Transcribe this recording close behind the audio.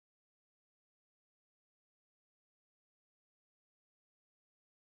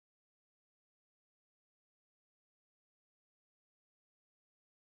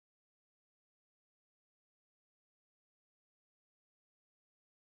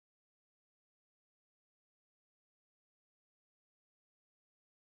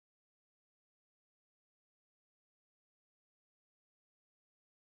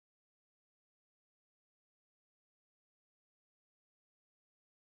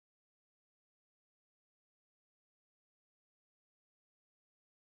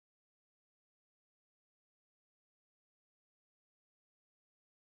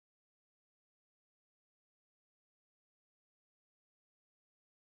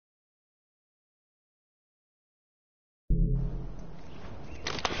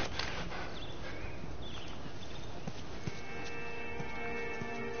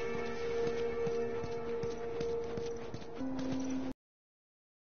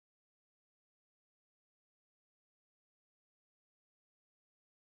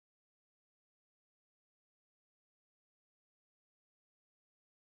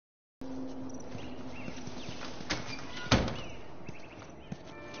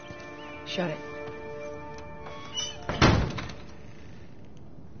Shut it.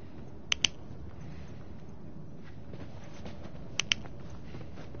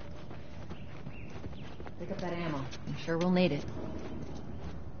 Pick up that ammo. I'm sure we'll need it.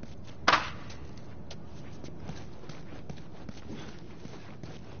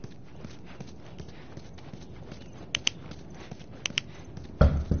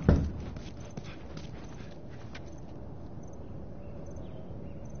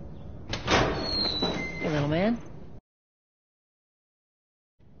 Hey, little man.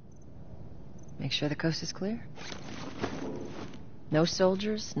 Make sure the coast is clear. No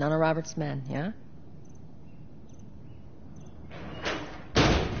soldiers, none of Robert's men, yeah?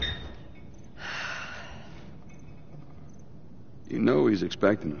 You know he's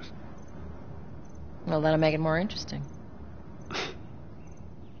expecting us. Well, that'll make it more interesting.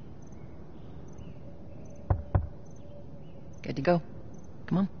 Good to go.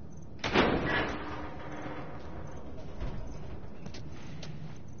 Come on.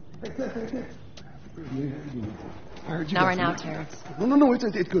 Not right now, Terrence. No, it's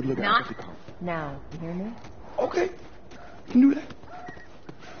good. Look, Not now. You hear me? Okay. You can do that.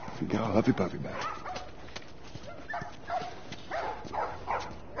 You got all huffy puffy back.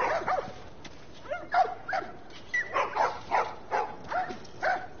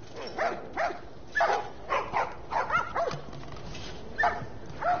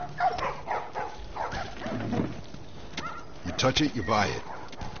 You touch it, you buy it.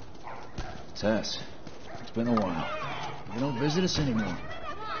 Tess, it's been a while. You don't visit us anymore. Who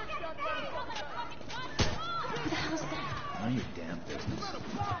the hell's that? None of your damn business.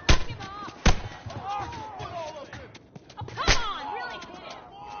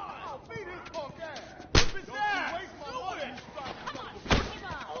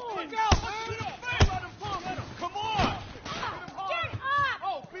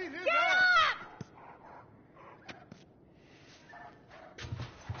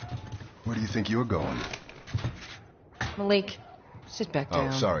 Where do you think you're going? Malik, sit back down.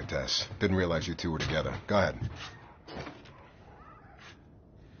 Oh, sorry, Tess. Didn't realize you two were together. Go ahead.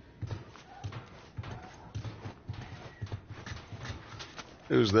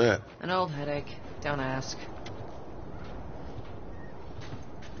 Who's that? An old headache. Don't ask.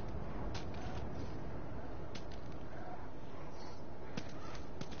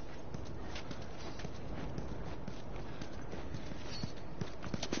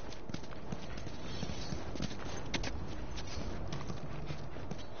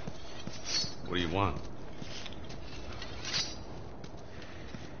 What do you want?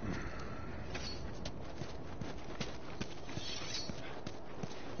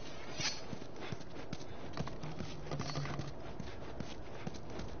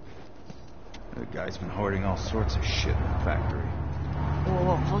 The guy's been hoarding all sorts of shit in the factory.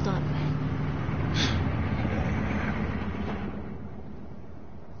 Whoa, hold on.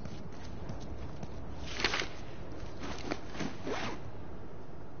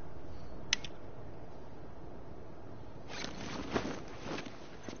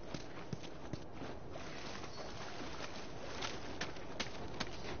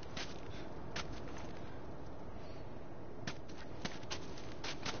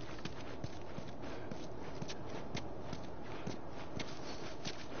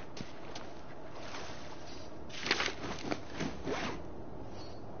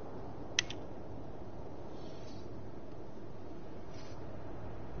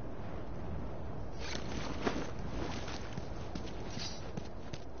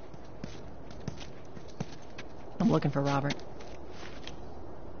 I'm looking for Robert.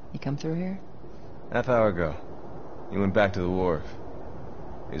 You come through here? Half hour ago. He went back to the wharf.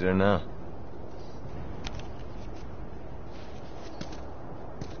 He's there now.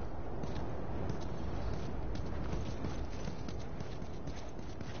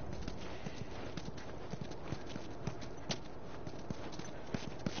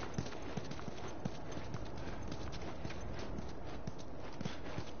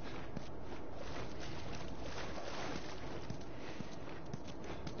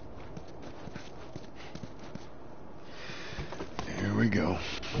 Here we go.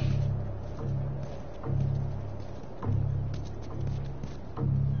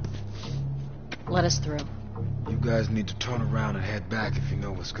 Let us through. You guys need to turn around and head back if you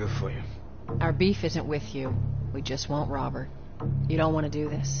know what's good for you. Our beef isn't with you. We just want Robert. You don't want to do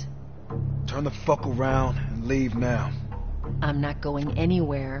this. Turn the fuck around and leave now. I'm not going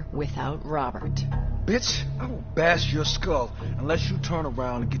anywhere without Robert. Bitch, I will bash your skull unless you turn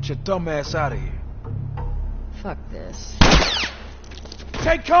around and get your dumb ass out of here. Fuck this.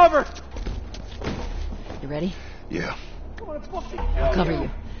 Take cover! You ready? Yeah. Come on, it's fucking I'll cover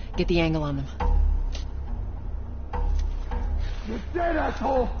you. Get the angle on them. You're dead,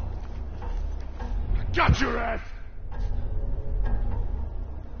 asshole! Got your ass!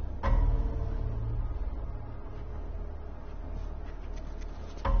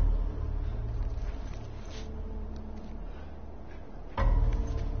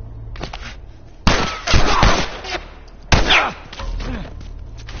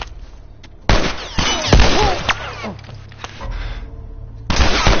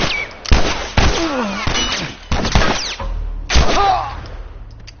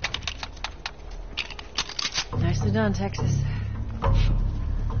 Nicely done, Texas.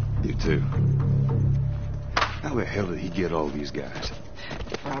 You too. How the hell did he get all these guys?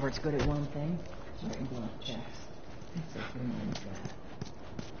 Robert's good at one thing. Writing blunt checks. That's a good one,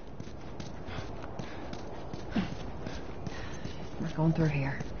 that. We're going through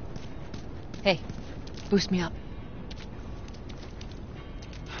here. Hey, boost me up.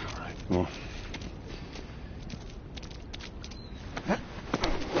 All right, come on.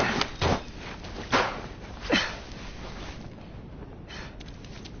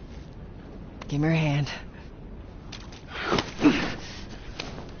 Give me your hand.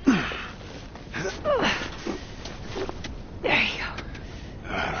 There you go.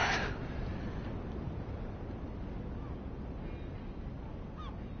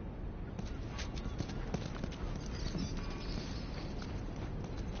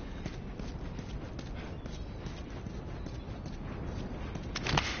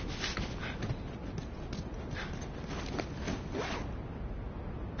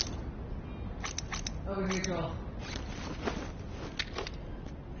 Over here, Joel.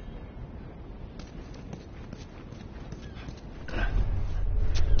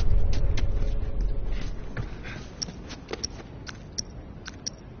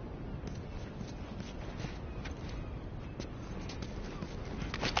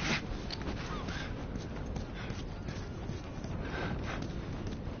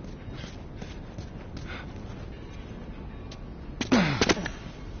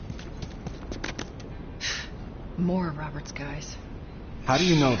 More of Robert's guys. How do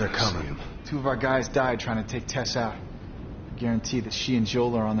you know they're coming? Two of our guys died trying to take Tess out. I guarantee that she and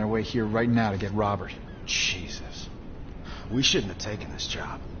Joel are on their way here right now to get Robert. Jesus. We shouldn't have taken this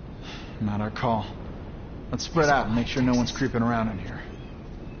job. Not our call. Let's spread out and make sure no one's creeping around in here.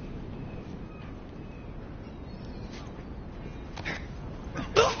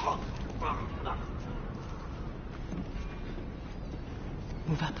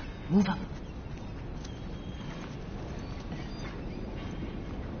 Move up. Move up.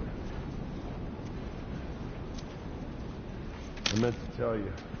 I meant to tell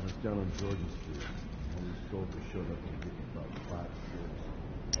you, I was down on Georgia Street. All these soldiers showed up and gave me about 5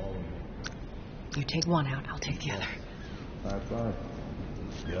 shots. All of them. You take one out, I'll take the other. 5-5.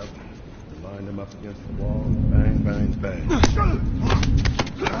 Yep. They lined them up against the wall. Bang, bang, bang.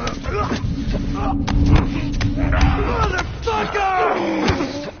 Motherfucker!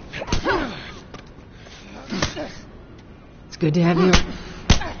 It's good to have you.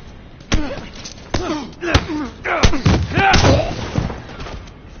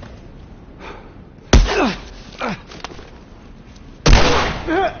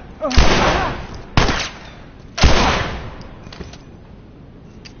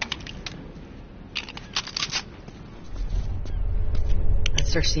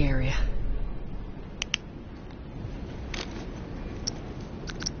 Let's search the area.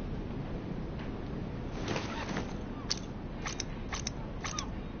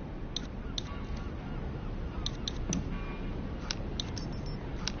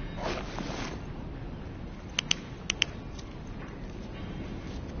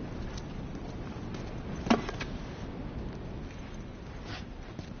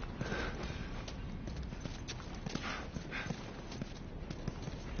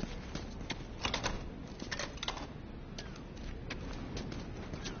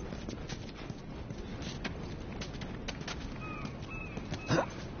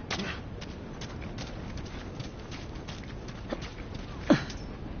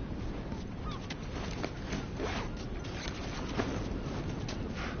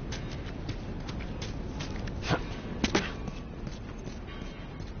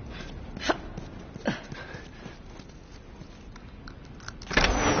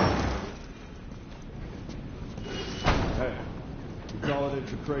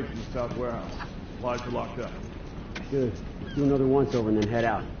 The crates in the south warehouse. Supplies are locked up. Good. Let's do another once over and then head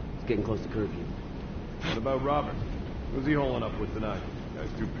out. It's getting close to curfew. What about Robert? Who's he holding up with tonight? Guy's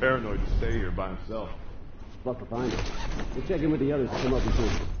too paranoid to stay here by himself. Luck to find him. We'll check in with the others to come up and see.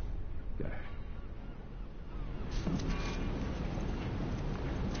 Okay.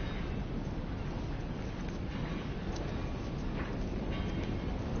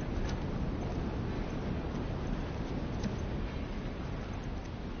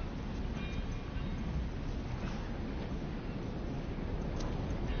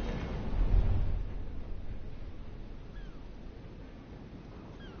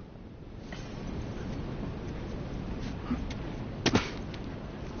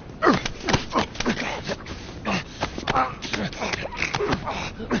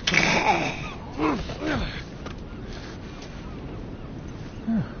 Not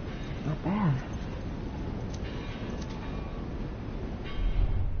bad.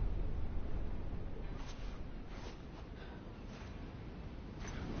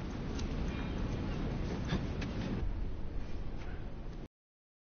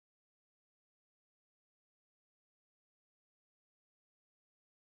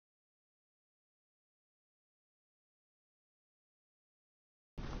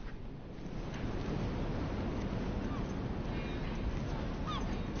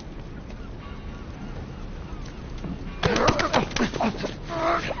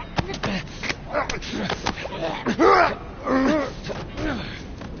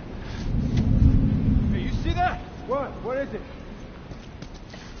 Hey, you see that? What? What is it?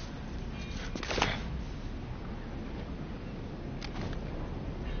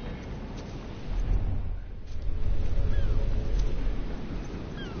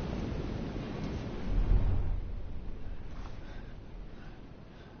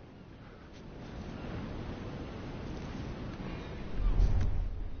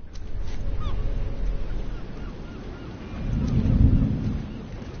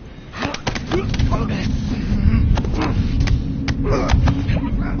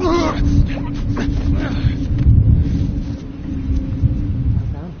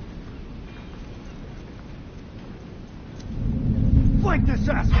 Flank this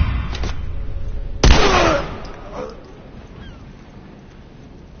asshole!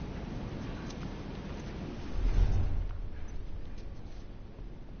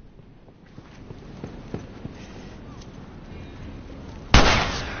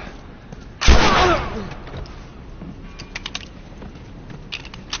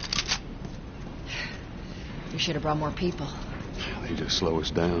 We should have brought more people. They just slow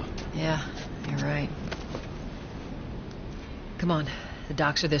us down. Yeah, you're right. Come on, the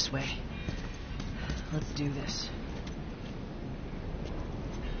docks are this way. Let's do this.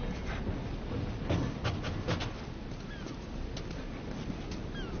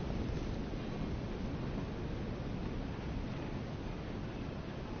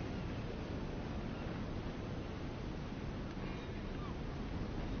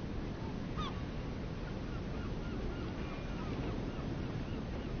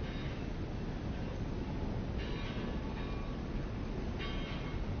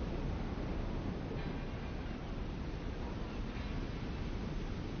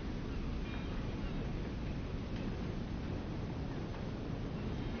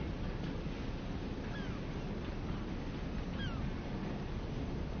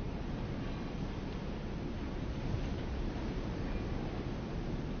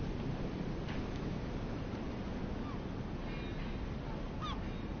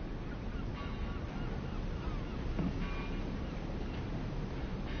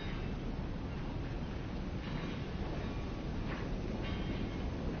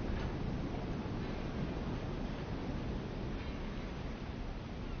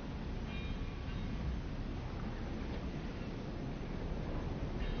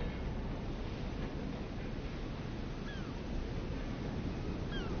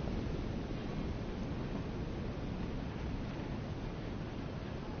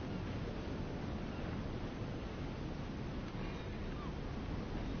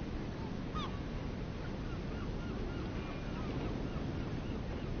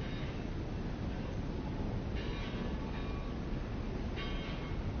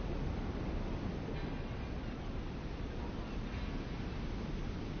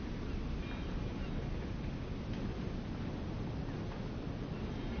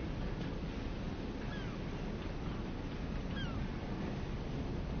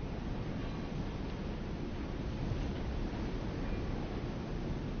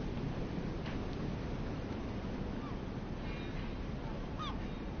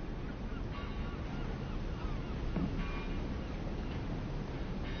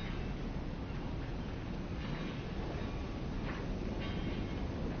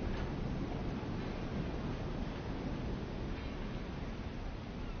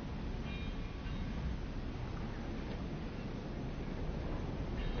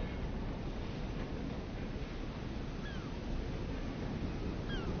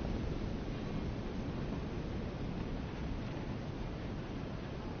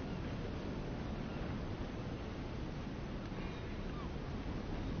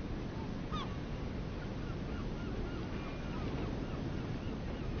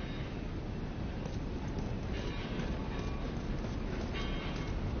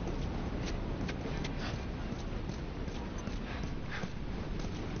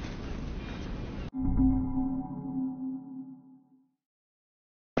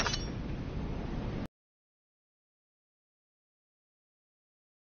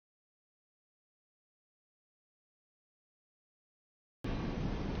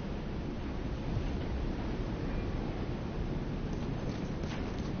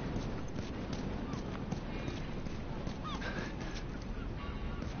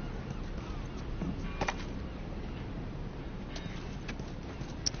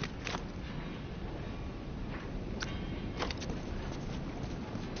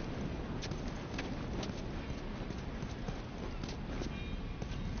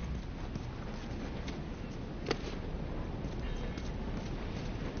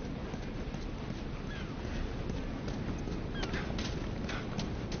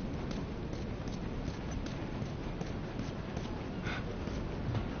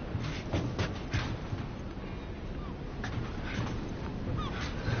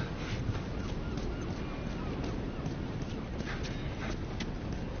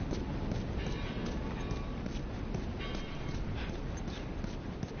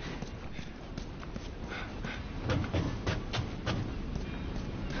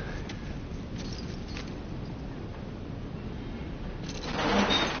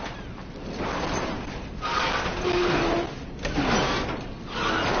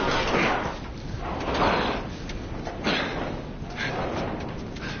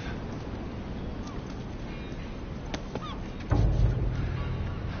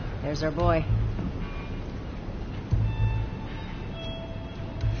 There's our boy.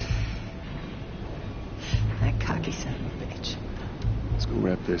 That cocky son of a bitch. Let's go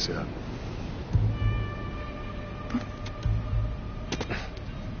wrap this up.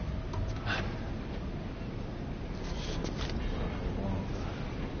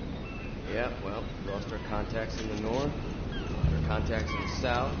 Yeah, well, lost our contacts in the north, lost our contacts in the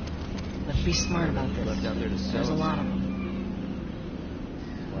south. Let's be smart about this. Left out there to sell. There's a us. lot of them.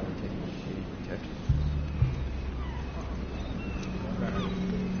 Why are we taking shitty protection?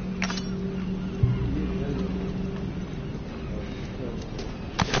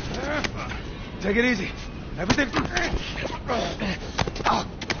 Take it easy. Everything.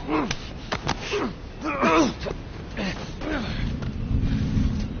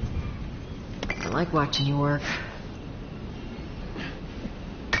 I like watching you work.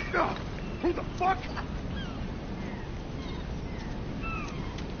 Who the fuck?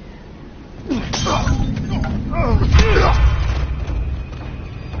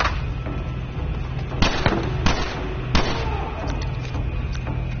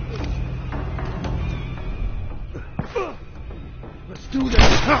 Let's do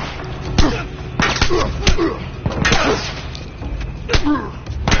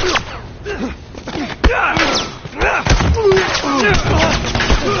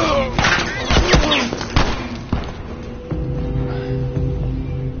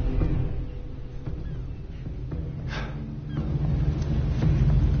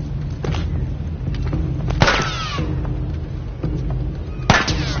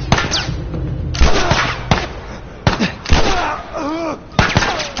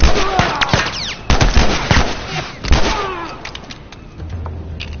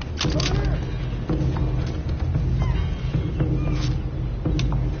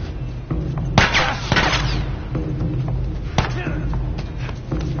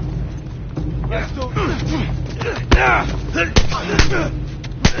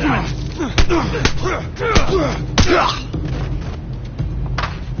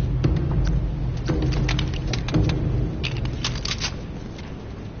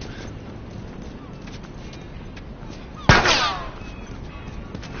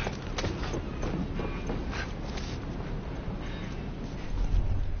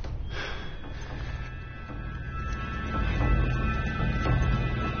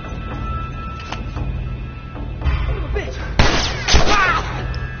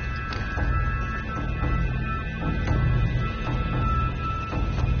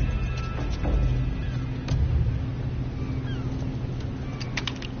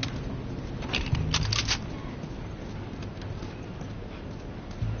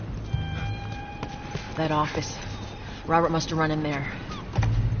That office. Robert must have run in there.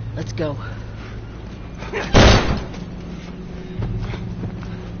 Let's go.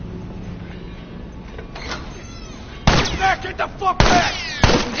 back! Get the fuck back!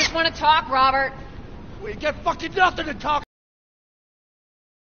 We just want to talk, Robert. We get fucking nothing to talk.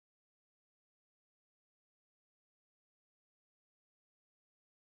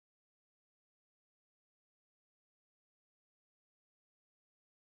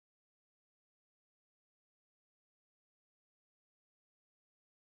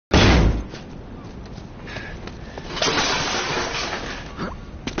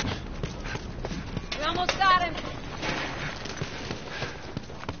 We almost got him.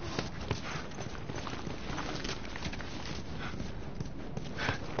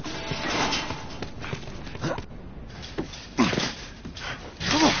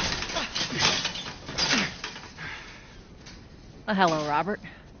 Well, hello, Robert.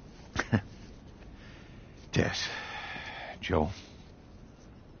 Tess. Joe.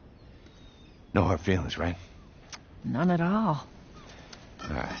 No hard feelings, right? None at all.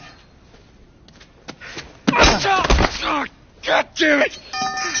 All right. Oh, God damn it!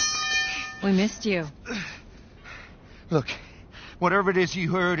 We missed you. Look, whatever it is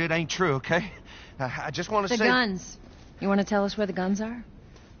you heard, it ain't true, okay? I just want to The say... guns. You want to tell us where the guns are?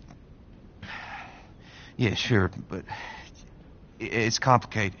 Yeah, sure, but it's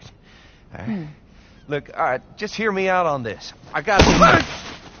complicated. All right? Look, all right, just hear me out on this. I got...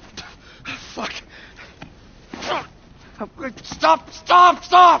 Fuck. Stop!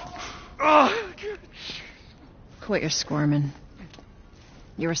 Oh. Quit your squirming.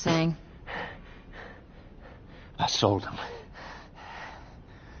 You were saying? I sold him.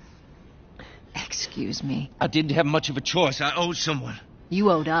 Excuse me. I didn't have much of a choice. I owed someone. You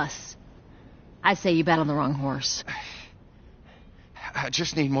owed us. I'd say you bet on the wrong horse. I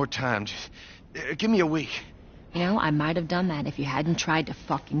just need more time. Just, give me a week. You know, I might have done that if you hadn't tried to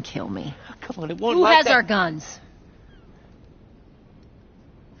fucking kill me. Come on, it won't Who like has that. our guns?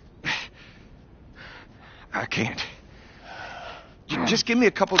 I can't. Just give me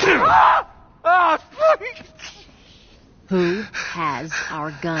a couple... Who has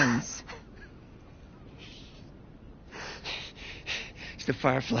our guns? It's the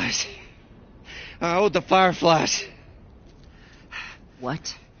Fireflies. I owed the Fireflies.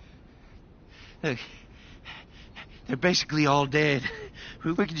 What? Look, they're basically all dead.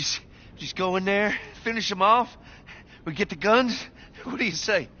 We can just go in there, finish them off. We get the guns. What do you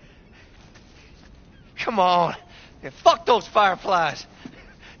say? Come on. Yeah, fuck those Fireflies.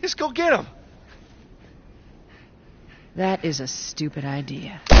 Just go get them. That is a stupid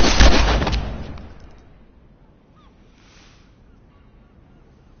idea.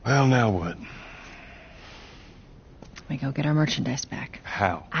 Well, now what? We go get our merchandise back.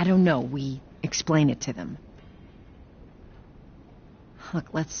 How? I don't know. We explain it to them.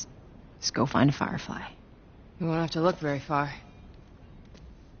 Look, let's go find a Firefly. You won't have to look very far.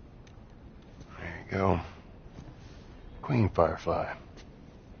 There you go. Queen Firefly.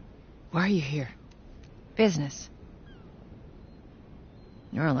 Why are you here? Business.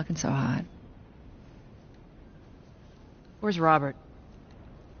 You aren't looking so hot. Where's Robert?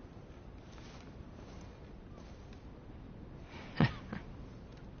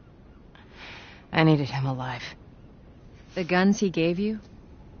 I needed him alive. The guns he gave you,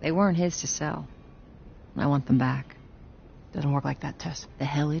 they weren't his to sell. I want them back. Doesn't work like that, Tess. The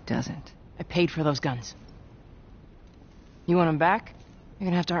hell it doesn't. I paid for those guns. You want them back? You're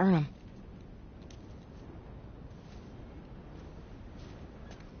gonna have to earn them.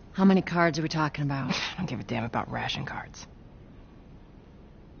 How many cards are we talking about? I don't give a damn about ration cards.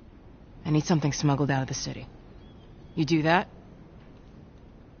 I need something smuggled out of the city. You do that,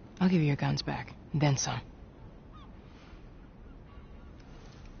 I'll give you your guns back, and then some.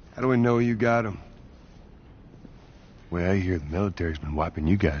 How do we know you got them? Well, I hear the military's been wiping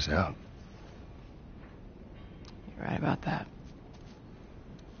you guys out. You're right about that.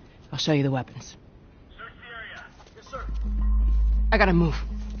 I'll show you the weapons. Search the area. Yes, sir. I gotta move.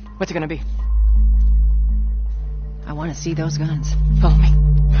 What's it gonna be? I want to see those guns. Follow me.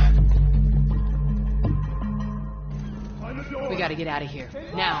 We gotta get out of here.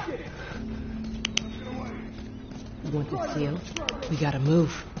 Now. You want this deal? We gotta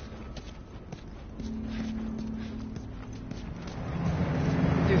move.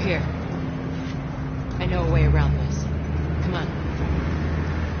 Through here. I know a way around this. Come on.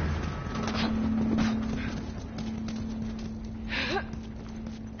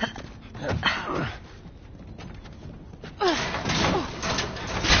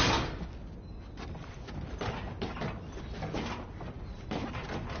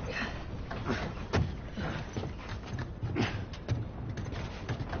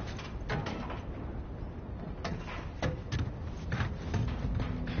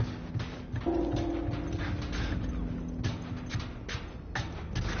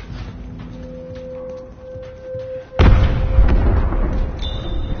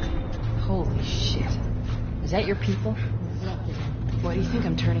 Holy shit. Is that your people? Why do you think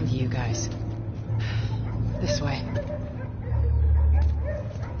I'm turning to you guys? This way.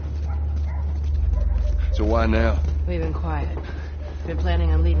 So why now? We've been quiet. Been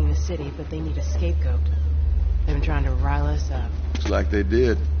planning on leaving the city, but they need a scapegoat. They've been trying to rile us up. Looks like they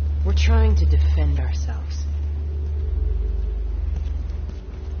did. We're trying to defend ourselves.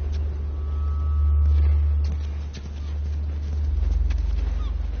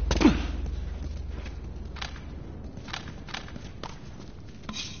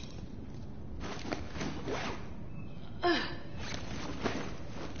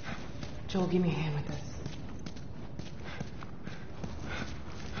 Joel, give me a hand with this.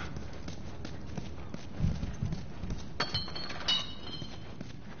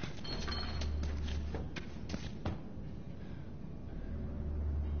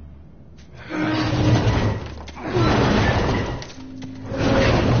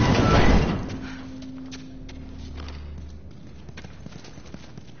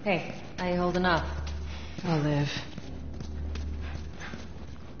 Hey, how you holding up? I'll live.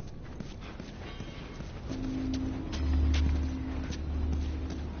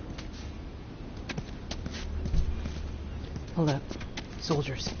 Hold up.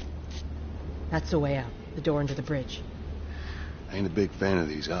 Soldiers. That's the way out. The door into the bridge. I ain't a big fan of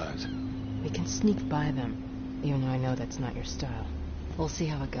these odds. We can sneak by them, even though I know that's not your style. We'll see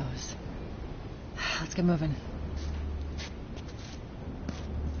how it goes. Let's get moving.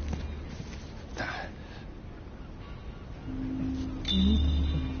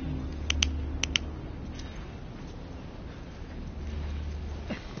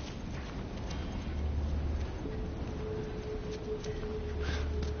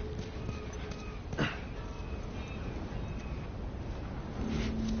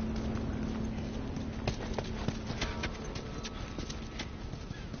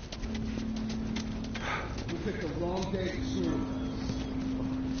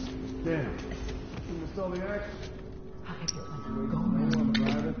 Damn. You missed all the action. I'll get this one. Wait, Go no around. one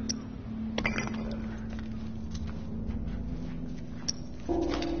drive it.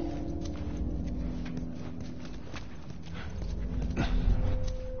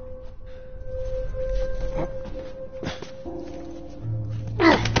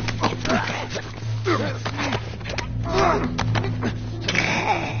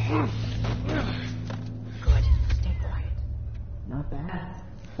 Good. Stay quiet. Not bad.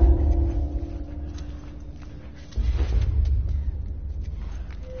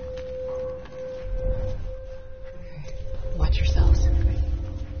 Watch yourselves.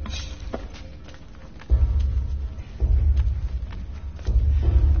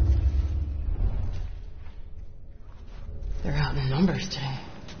 They're out in numbers today.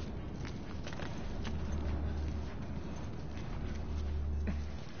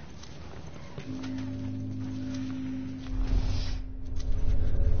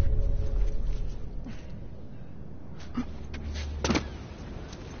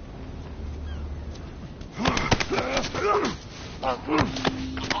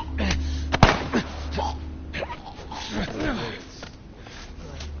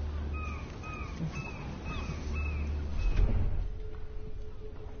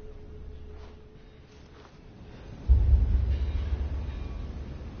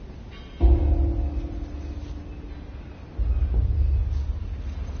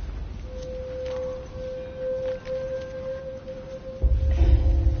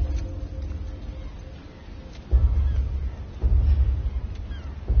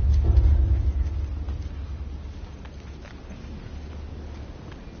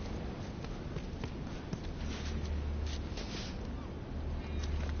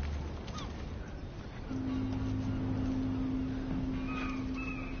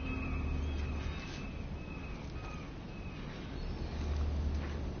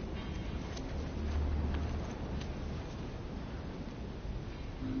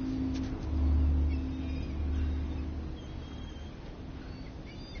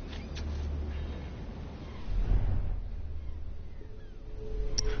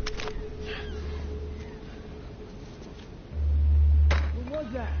 What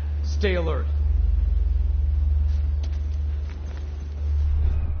was that? Stay alert.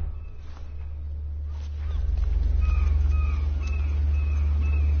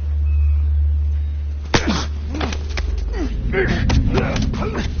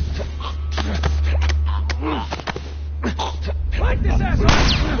 Light this ass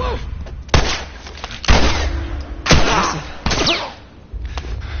up!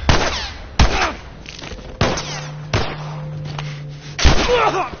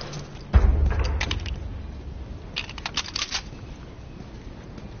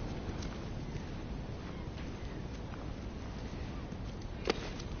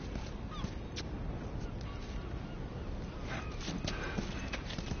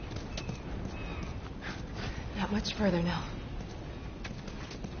 Not much further now.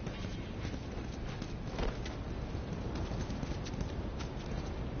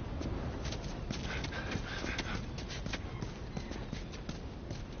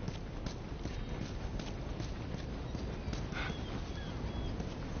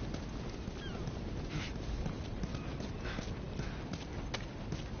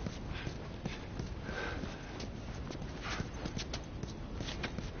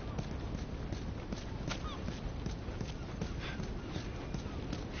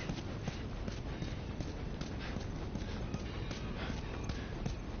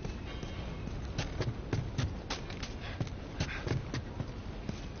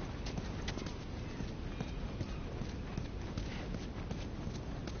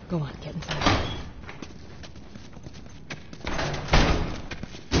 Go on, get inside.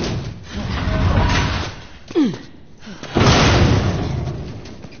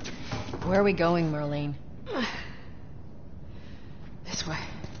 Where are we going, Marlene? This way.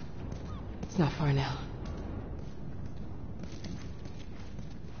 It's not far now.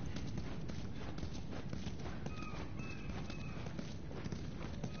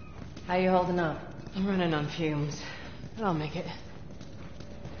 How you holding up? I'm running on fumes, but I'll make it.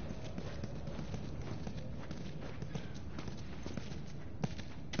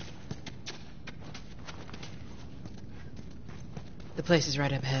 The place is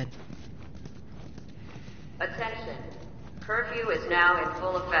right up ahead. Attention. Curfew is now in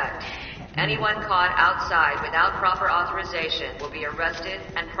full effect. Anyone caught outside without proper authorization will be arrested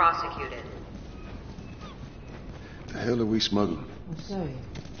and prosecuted. The hell are we smuggling? I'm sorry.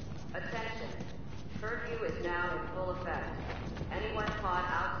 Attention. Curfew is now in full effect. Anyone caught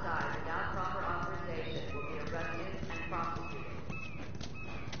outside without proper authorization will be arrested and prosecuted.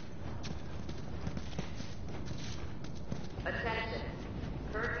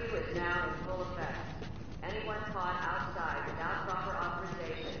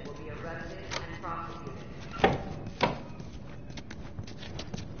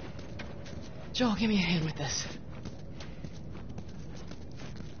 Joel, give me a hand with this.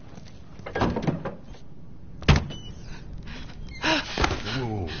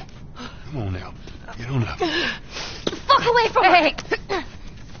 Whoa. Come on now. Get on up. Fuck away from her!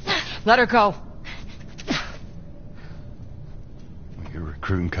 Let her go. Well, you're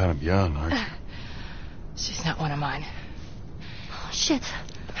recruiting kind of young, aren't you? She's not one of mine. Oh, shit.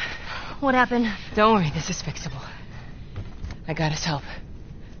 What happened? Don't worry, this is fixable. I got his help.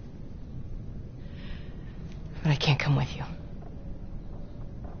 But I can't come with you.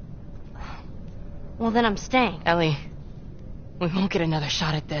 Well, then I'm staying. Ellie, we won't get another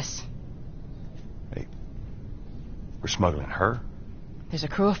shot at this. Hey, we're smuggling her? There's a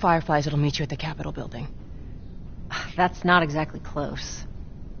crew of Fireflies that'll meet you at the Capitol building. That's not exactly close.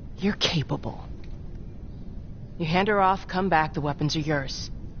 You're capable. You hand her off, come back, the weapons are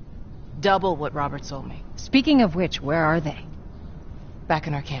yours. Double what Robert sold me. Speaking of which, where are they? Back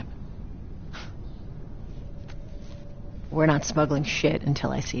in our camp. We're not smuggling shit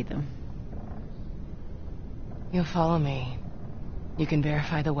until I see them. You'll follow me. You can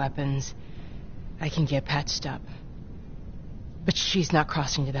verify the weapons. I can get patched up. But she's not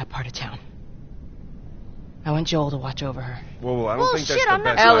crossing to that part of town. I want Joel to watch over her. Whoa, I don't think that's Bullshit, the I'm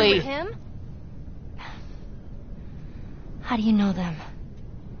not best going Ellie. with him. How do you know them?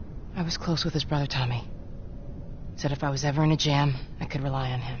 I was close with his brother Tommy. Said if I was ever in a jam, I could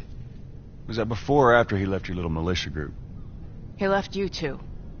rely on him. Was that before or after he left your little militia group? He left you too.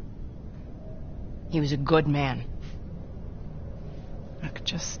 He was a good man. Look,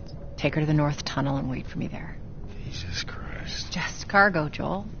 just take her to the North Tunnel and wait for me there. Jesus Christ. Just cargo,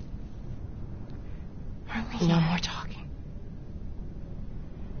 Joel. No more talking.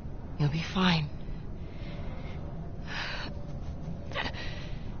 You'll be fine.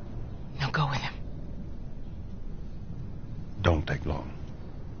 Now go with him. Don't take long.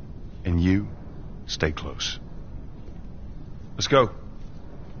 And you, stay close. Let's go.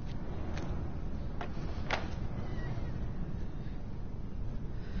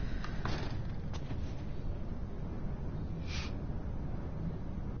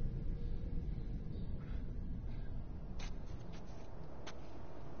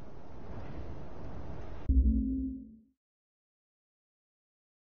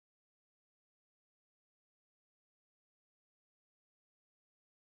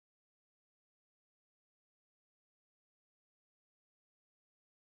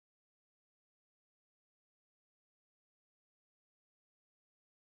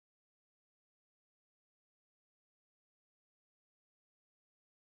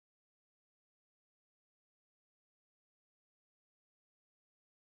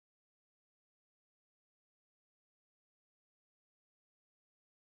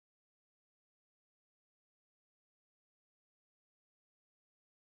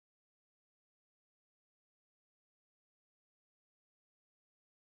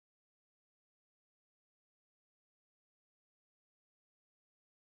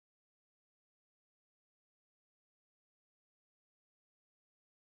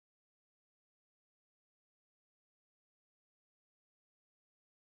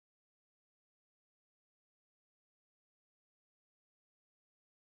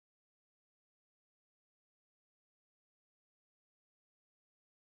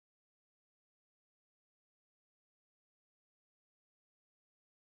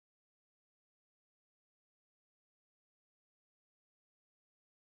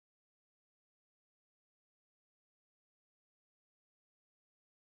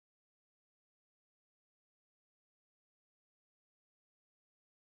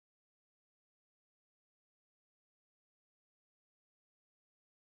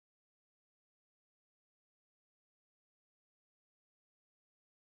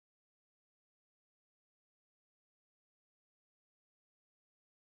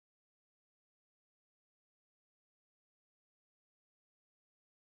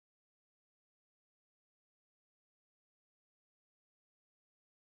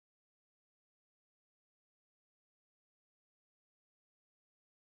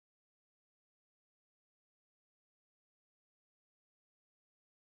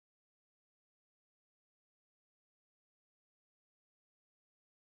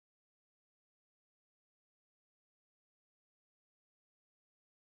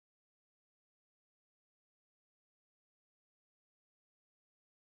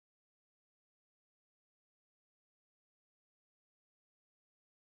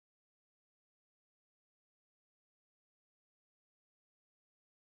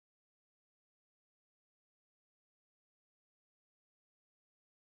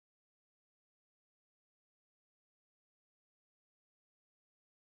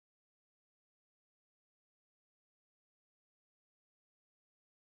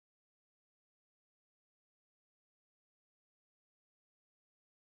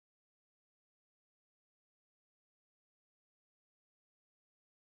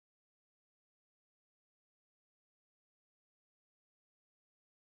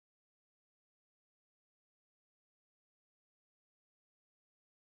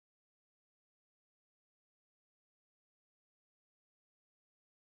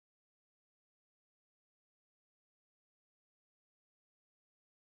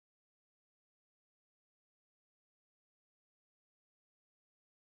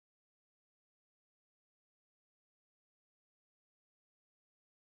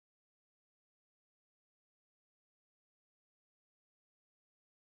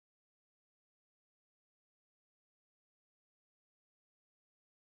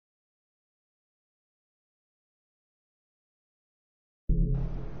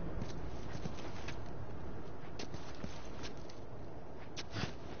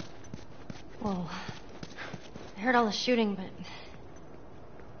 Whoa. I heard all the shooting, but...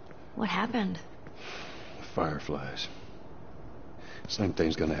 What happened? Fireflies. Same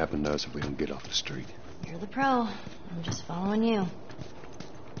thing's gonna happen to us if we don't get off the street. You're the pro. I'm just following you.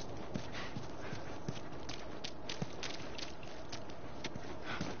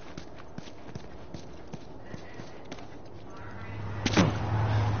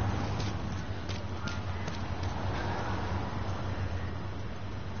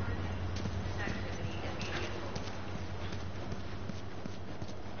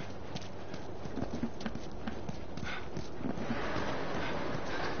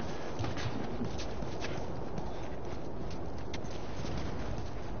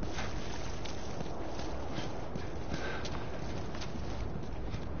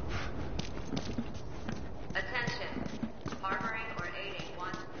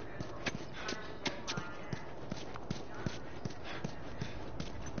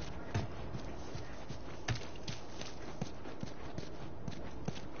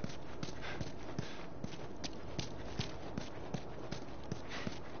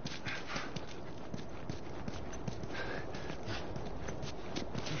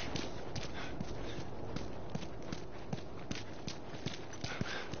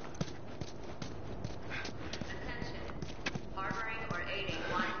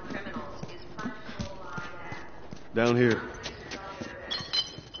 Down here.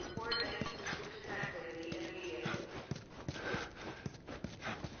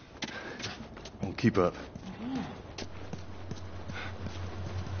 Don't keep up.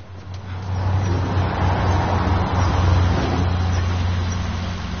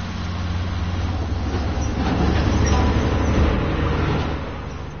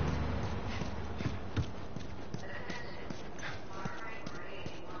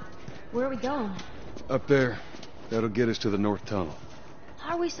 Where are we going? Up there. That'll get us to the north tunnel.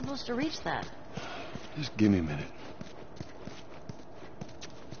 How are we supposed to reach that? Just give me a minute.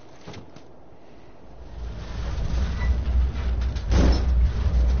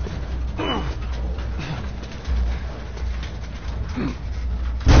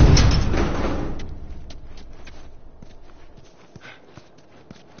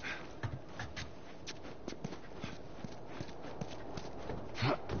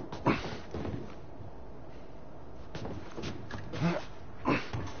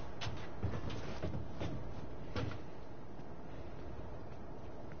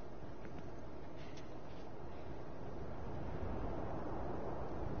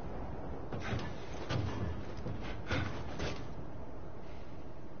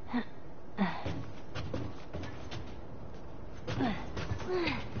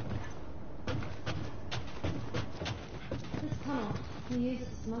 This tunnel, you use it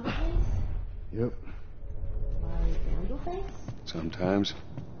to smuggle things? Yep. Like illegal things? Sometimes.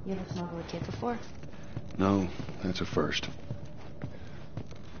 You ever smuggled a kid before? No, that's a first. So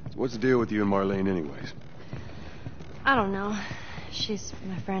what's the deal with you and Marlene anyways? I don't know. She's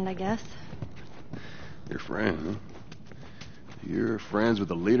my friend, I guess. Your friend, huh? You're friends with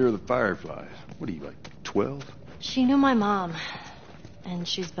the leader of the Fireflies. What are you, like 12? She knew my mom, and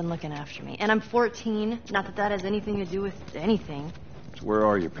she's been looking after me. And I'm 14. Not that that has anything to do with anything. So where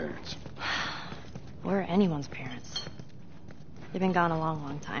are your parents? Where are anyone's parents? They've been gone a long,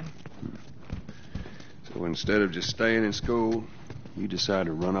 long time. So instead of just staying in school, you decide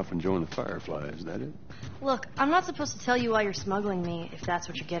to run off and join the Fireflies, is that it? Look, I'm not supposed to tell you why you're smuggling me, if that's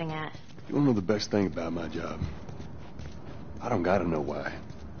what you're getting at. You wanna know the best thing about my job? I don't gotta know why.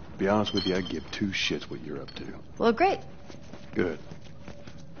 To be honest with you, I give two shits what you're up to. Well, great. Good.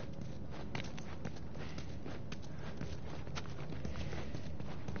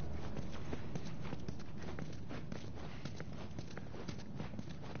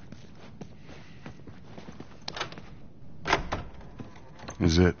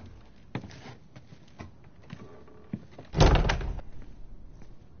 Is it?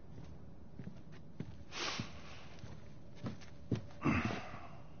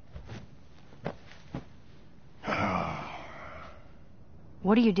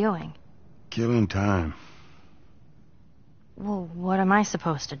 What are you doing? Killing time. Well, what am I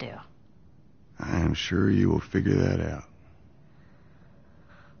supposed to do? I am sure you will figure that out.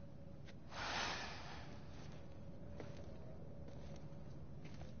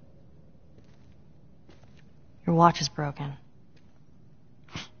 Your watch is broken.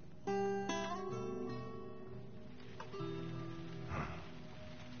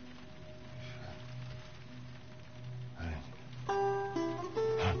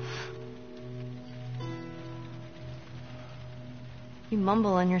 You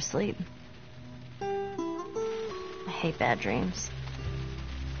mumble in your sleep. I hate bad dreams.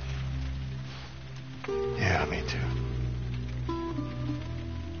 Yeah, me too.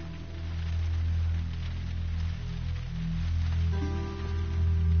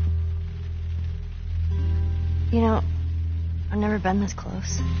 You know, I've never been this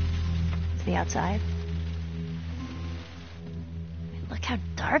close to the outside. I mean, look how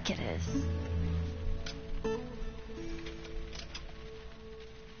dark it is.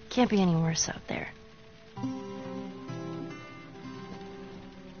 Can't be any worse out there.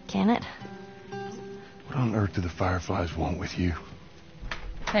 Can it? What on earth do the Fireflies want with you?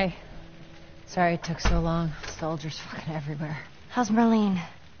 Hey. Sorry it took so long. Soldiers fucking everywhere. How's Marlene?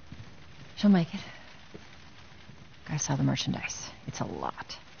 She'll make it. Gotta sell the merchandise. It's a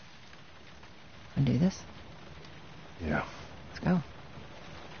lot. Wanna do this? Yeah. Let's go.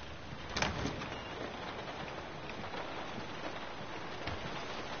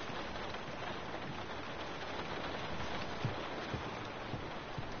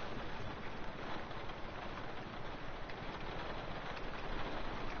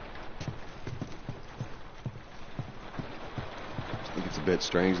 I think it's a bit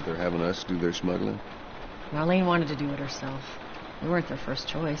strange that they're having us do their smuggling. Marlene wanted to do it herself. We weren't their first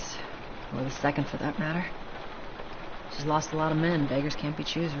choice. Or the second, for that matter. She's lost a lot of men. Beggars can't be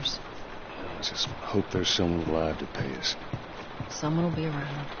choosers. I just hope there's someone alive to pay us. Someone will be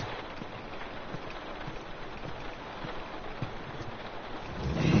around.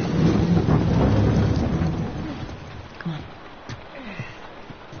 Come on.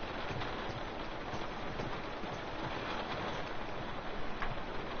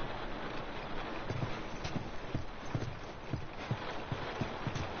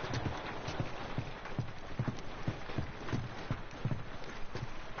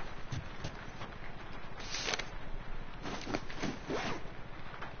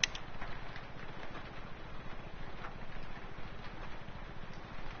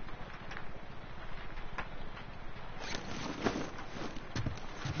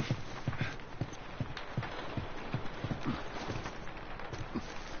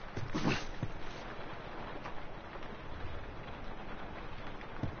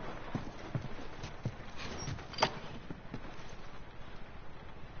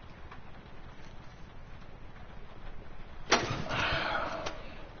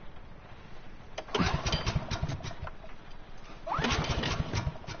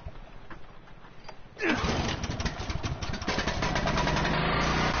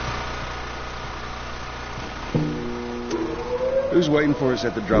 Who's waiting for us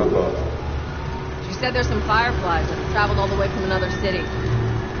at the drop-off? She said there's some Fireflies that have traveled all the way from another city.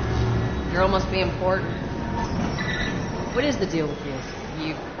 Girl must be important. What is the deal with you?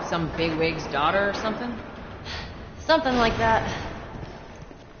 You some bigwig's daughter or something? Something like that.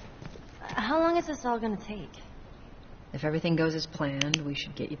 How long is this all gonna take? If everything goes as planned, we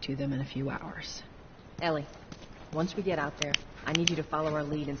should get you to them in a few hours. Ellie, once we get out there, I need you to follow our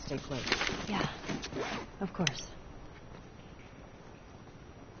lead and stay close. Yeah, of course.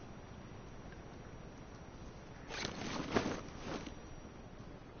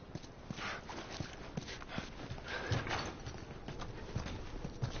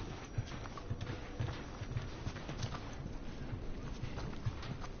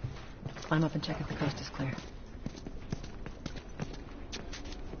 Climb up and check if the coast is clear.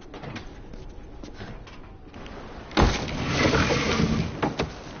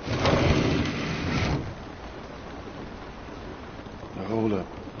 Now hold up.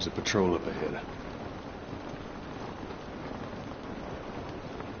 There's a patrol up ahead.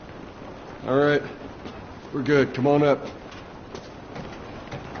 All right. We're good. Come on up.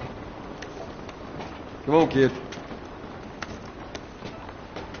 Come on, kid.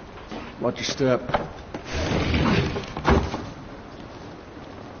 Watch your step.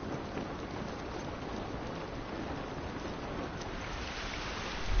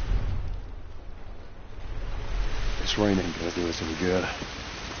 This rain ain't gonna do us any good.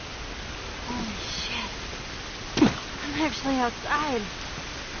 Holy shit. I'm actually outside.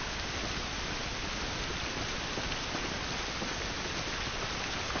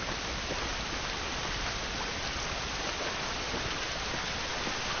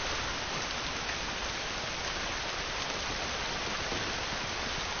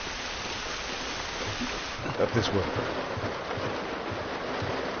 Up this way.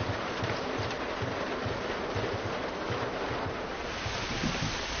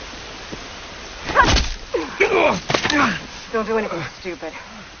 Don't do anything stupid.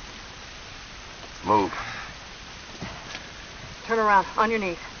 Move. Turn around, on your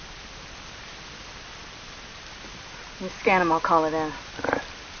knees. You scan him, I'll call it in.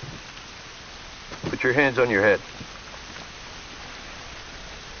 Put your hands on your head.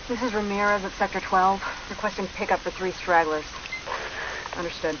 This is Ramirez at Sector 12, requesting pickup for 3 stragglers.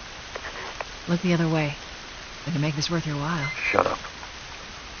 Understood. Look the other way. Gonna make this worth your while. Shut up.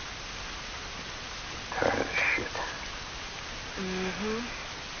 Tired of this shit. Mm-hmm.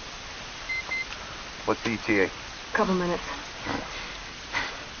 What's the ETA? Couple minutes.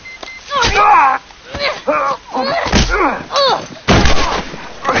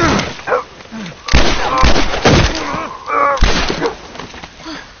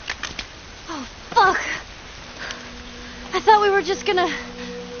 Oh, fuck. I thought we were just gonna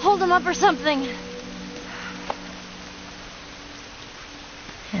hold him up or something.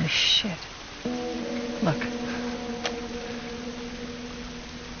 Oh, shit. Look.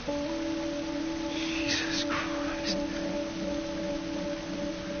 Jesus Christ.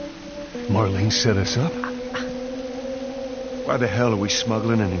 Marlene set us up? Why the hell are we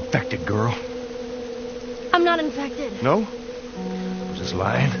smuggling an infected girl? I'm not infected. No? Was this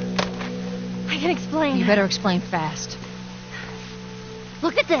lying? I can explain. You better explain fast.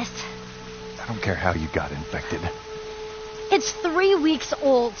 Look at this. I don't care how you got infected. It's 3 weeks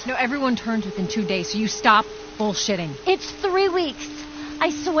old. No, everyone turns within 2 days, so you stop bullshitting. It's 3 weeks. I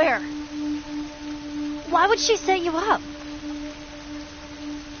swear. Why would she set you up?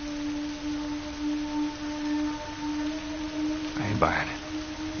 I ain't buying it.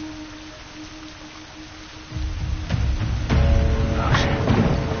 Oh, shit.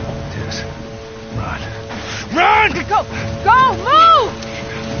 Tess, run. Run! Go! Go! Move!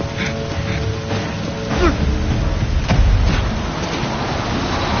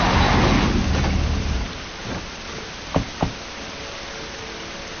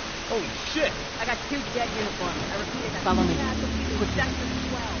 Holy shit! I got 2 dead uniforms. I repeat it. Follow me.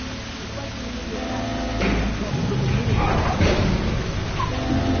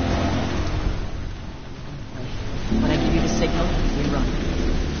 When I give you the signal, we run.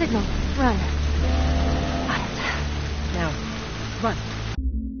 Signal. Run. Now, run.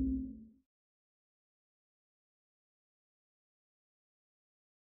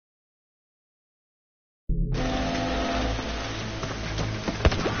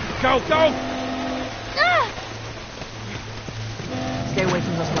 Go, go! Stay away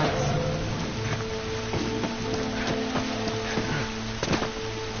from those lights.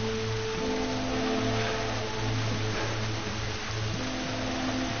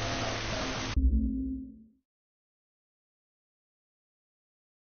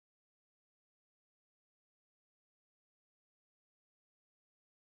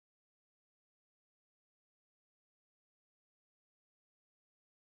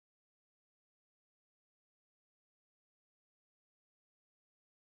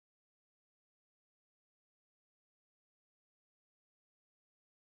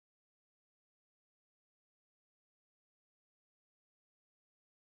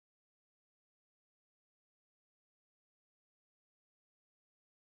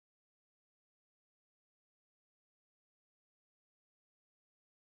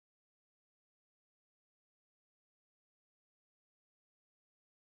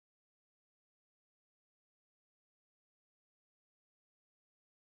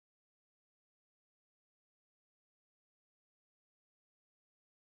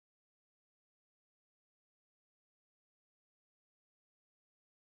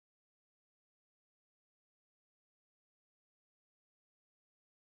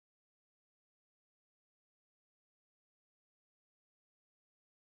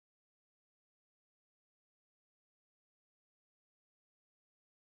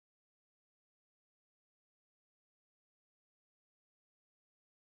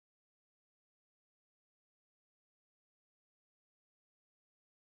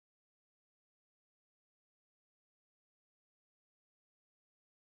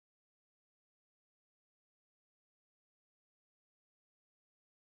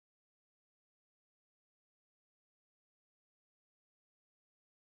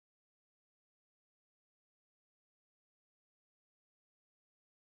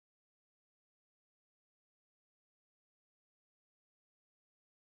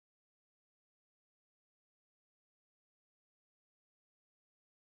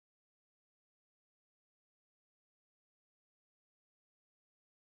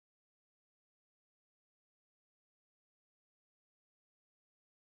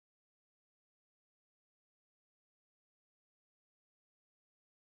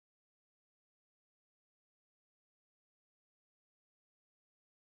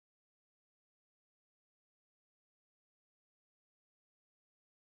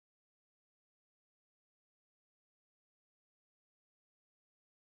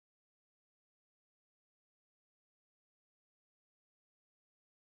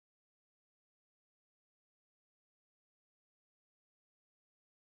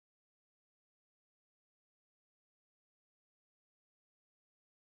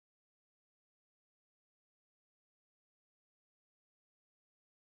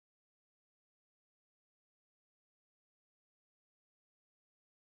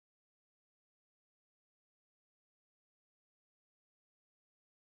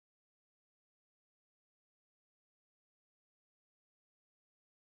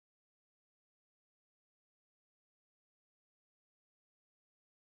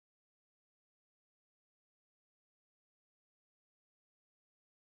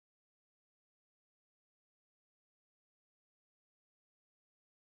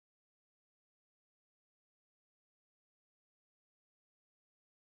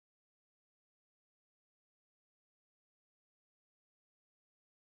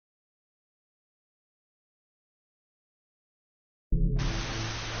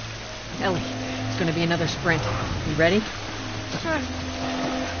 Ellie, it's gonna be another sprint. You ready? Sure.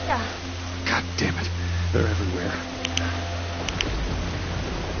 Yeah. God damn it. They're everywhere.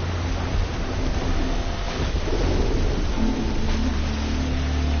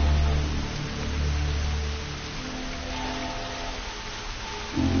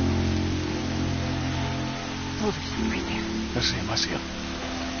 Soldiers, right there. I see him. I see him.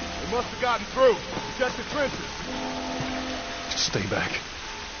 They must have gotten through. Check the trenches. Just stay back.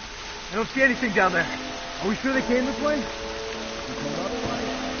 I don't see anything down there. Are we sure they came this way?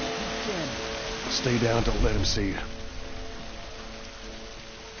 Stay down. Don't let him see you.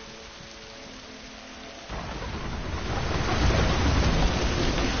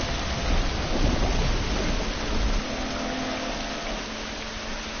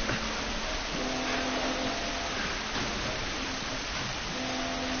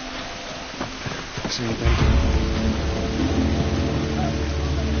 See anything?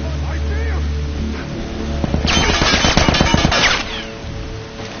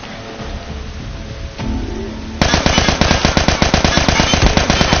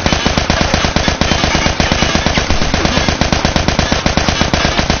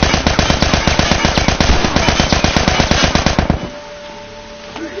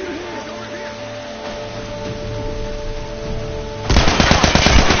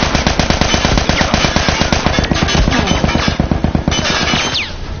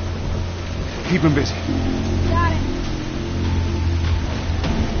 Keep him busy. Got it.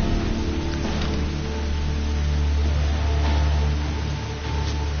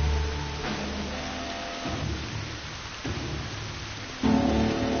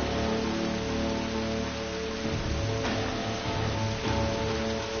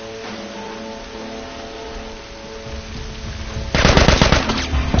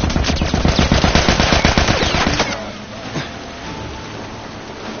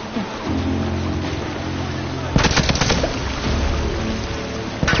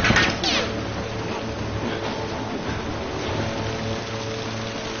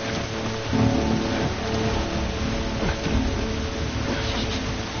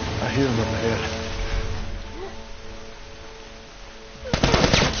 I hear him up ahead.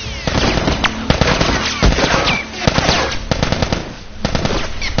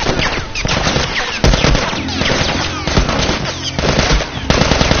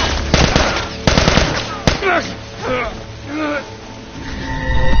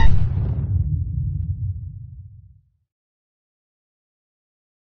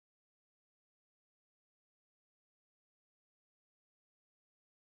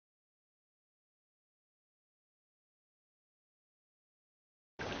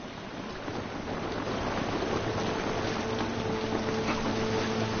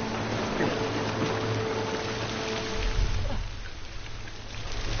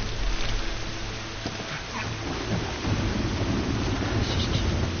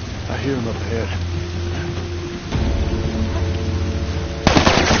 I hear him up ahead.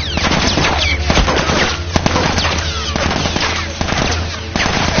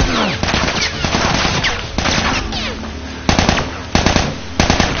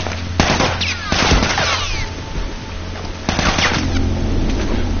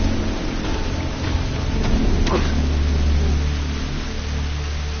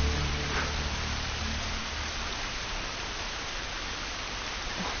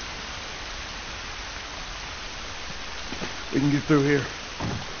 We can get through here.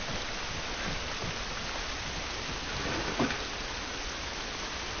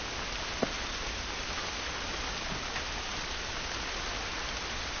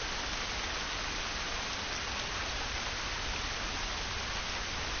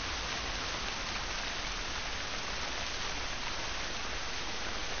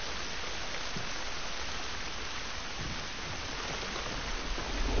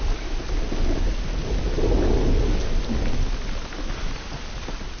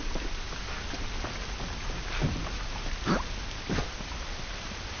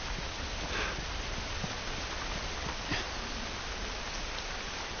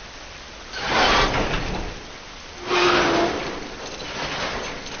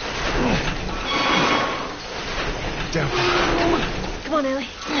 Down. Come on, Ellie.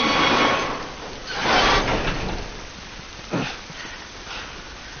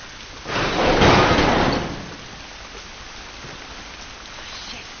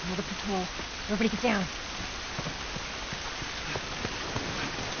 Shit, another patrol. Everybody get down.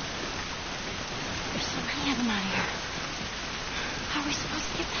 There's so many of them out here. How are we supposed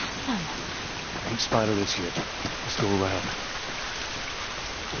to get past them? Ain't spotted us yet. Let's go around.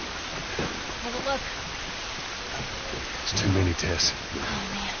 Have a look. It's too many, Tess. Oh,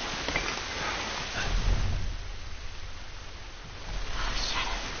 man.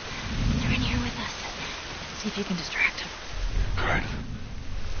 if you can distract him. All right.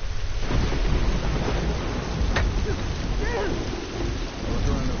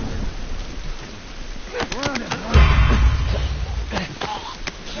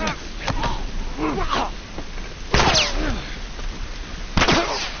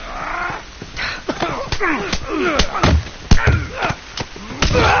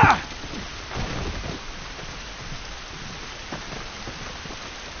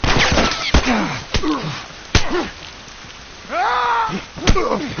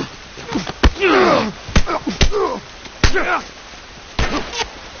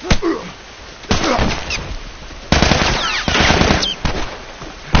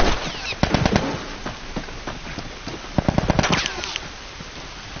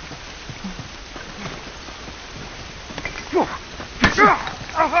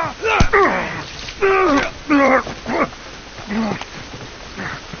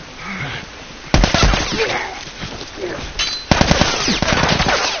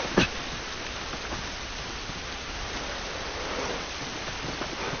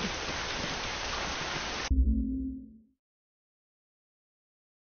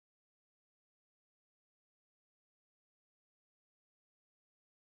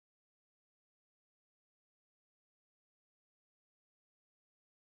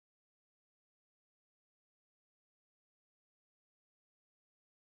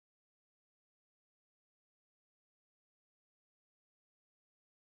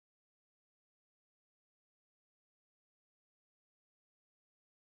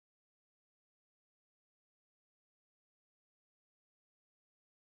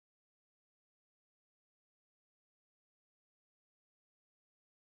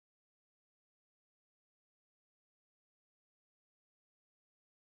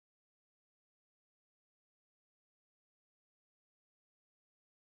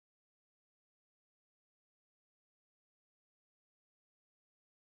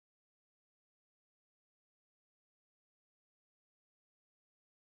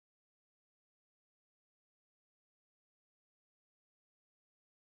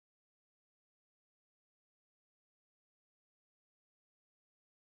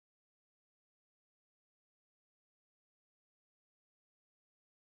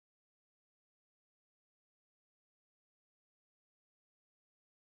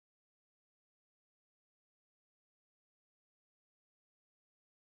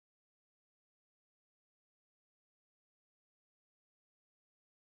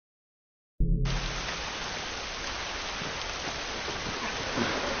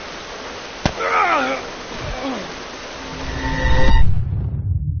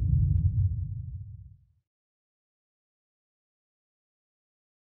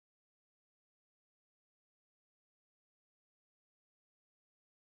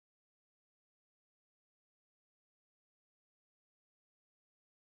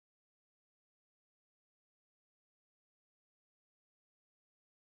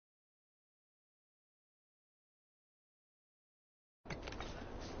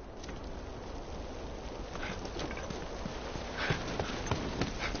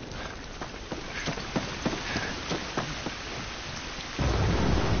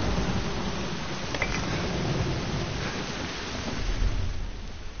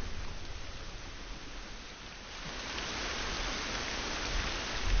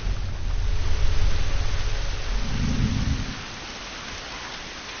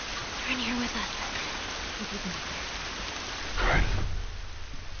 You're in here with us. All right.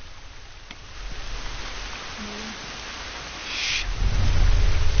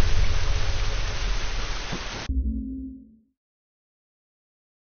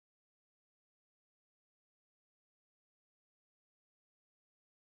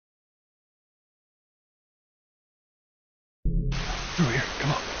 Through here,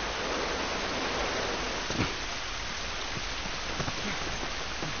 come on.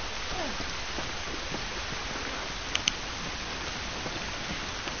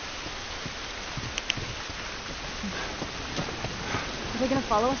 Are they gonna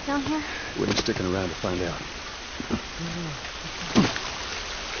follow us down here? Wouldn't sticking around to find out.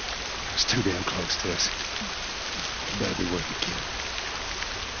 It's too damn close, Tess. Better be worth it, kid.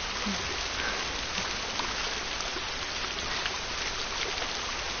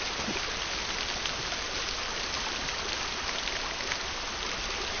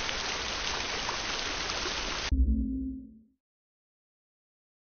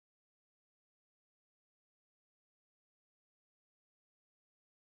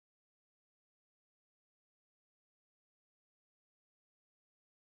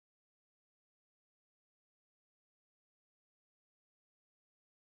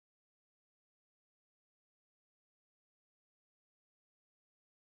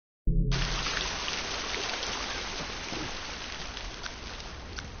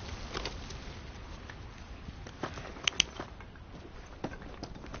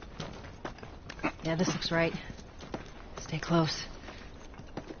 Yeah, this looks right. Stay close.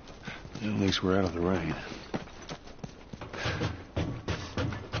 At least we're out of the rain.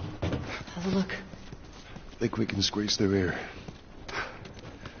 How's it look? Think we can squeeze through here.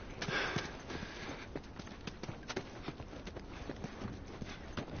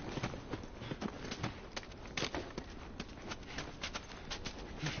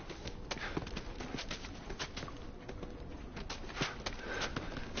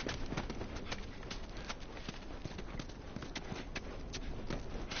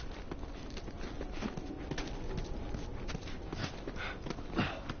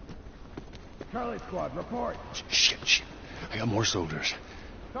 Charlie Squad, report. Shit. I got more soldiers.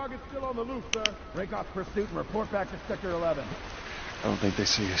 Target's still on the loose, sir. Break off pursuit and report back to Sector 11. I don't think they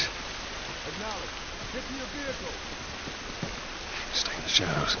see us. Acknowledge. Get to your vehicle. Stay in the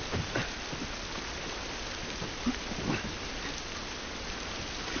shadows.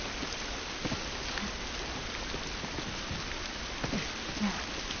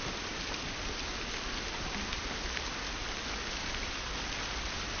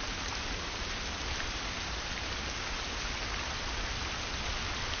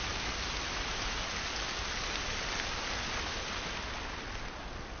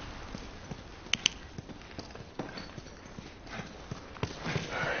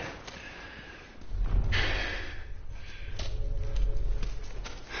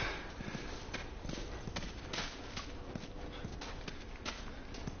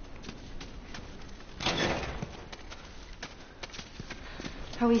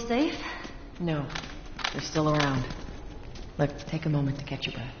 Are we safe? No. They're still around. Look, take a moment to catch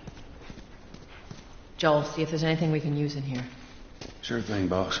your breath. Joel, see if there's anything we can use in here. Sure thing,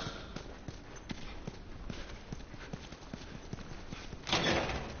 boss.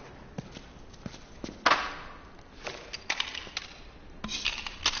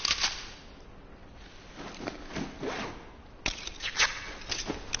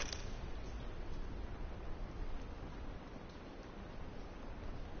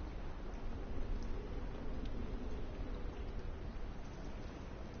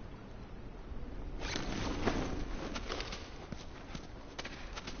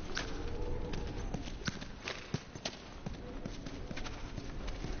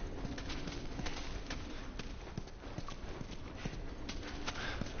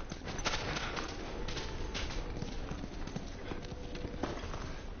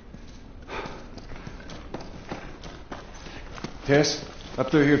 Tess, up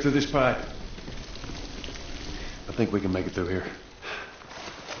through here through this pipe. I think we can make it through here.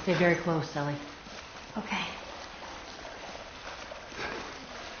 Stay very close, Ellie. Okay.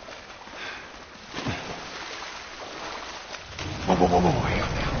 Whoa. Hang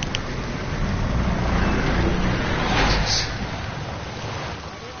on now. Jesus.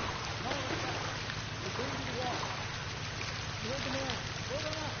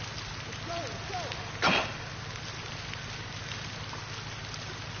 Come on.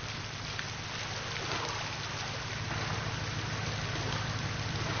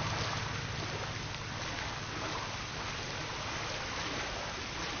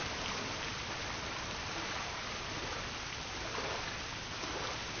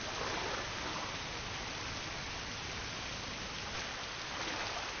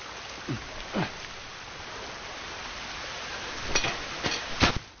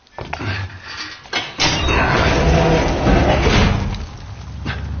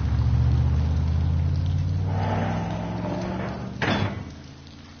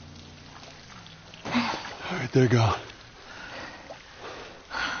 All right, they're gone.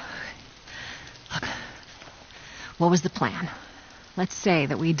 Look, what was the plan? Let's say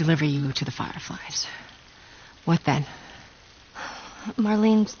that we deliver you to the Fireflies. What then?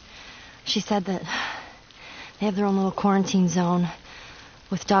 Marlene, she said that they have their own little quarantine zone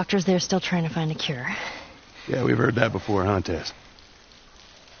with doctors there still trying to find a cure. Yeah, we've heard that before, huh, Tess?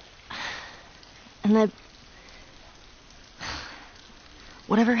 And that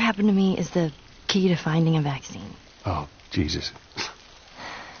whatever happened to me is the key to finding a vaccine. Oh, Jesus.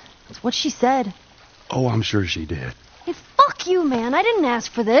 That's what she said. Oh, I'm sure she did. Hey, fuck you, man. I didn't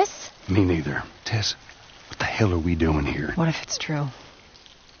ask for this. Me neither. Tess, what the hell are we doing here? What if it's true?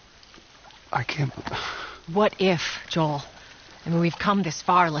 I can't... What if, Joel? I mean, we've come this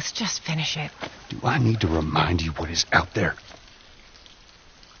far. Let's just finish it. Do I need to remind you what is out there?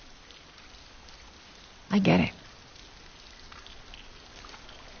 I get it.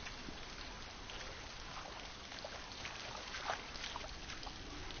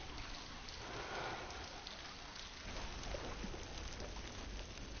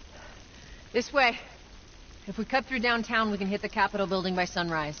 This way. If we cut through downtown, we can hit the Capitol building by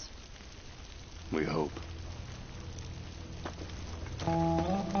sunrise. We hope.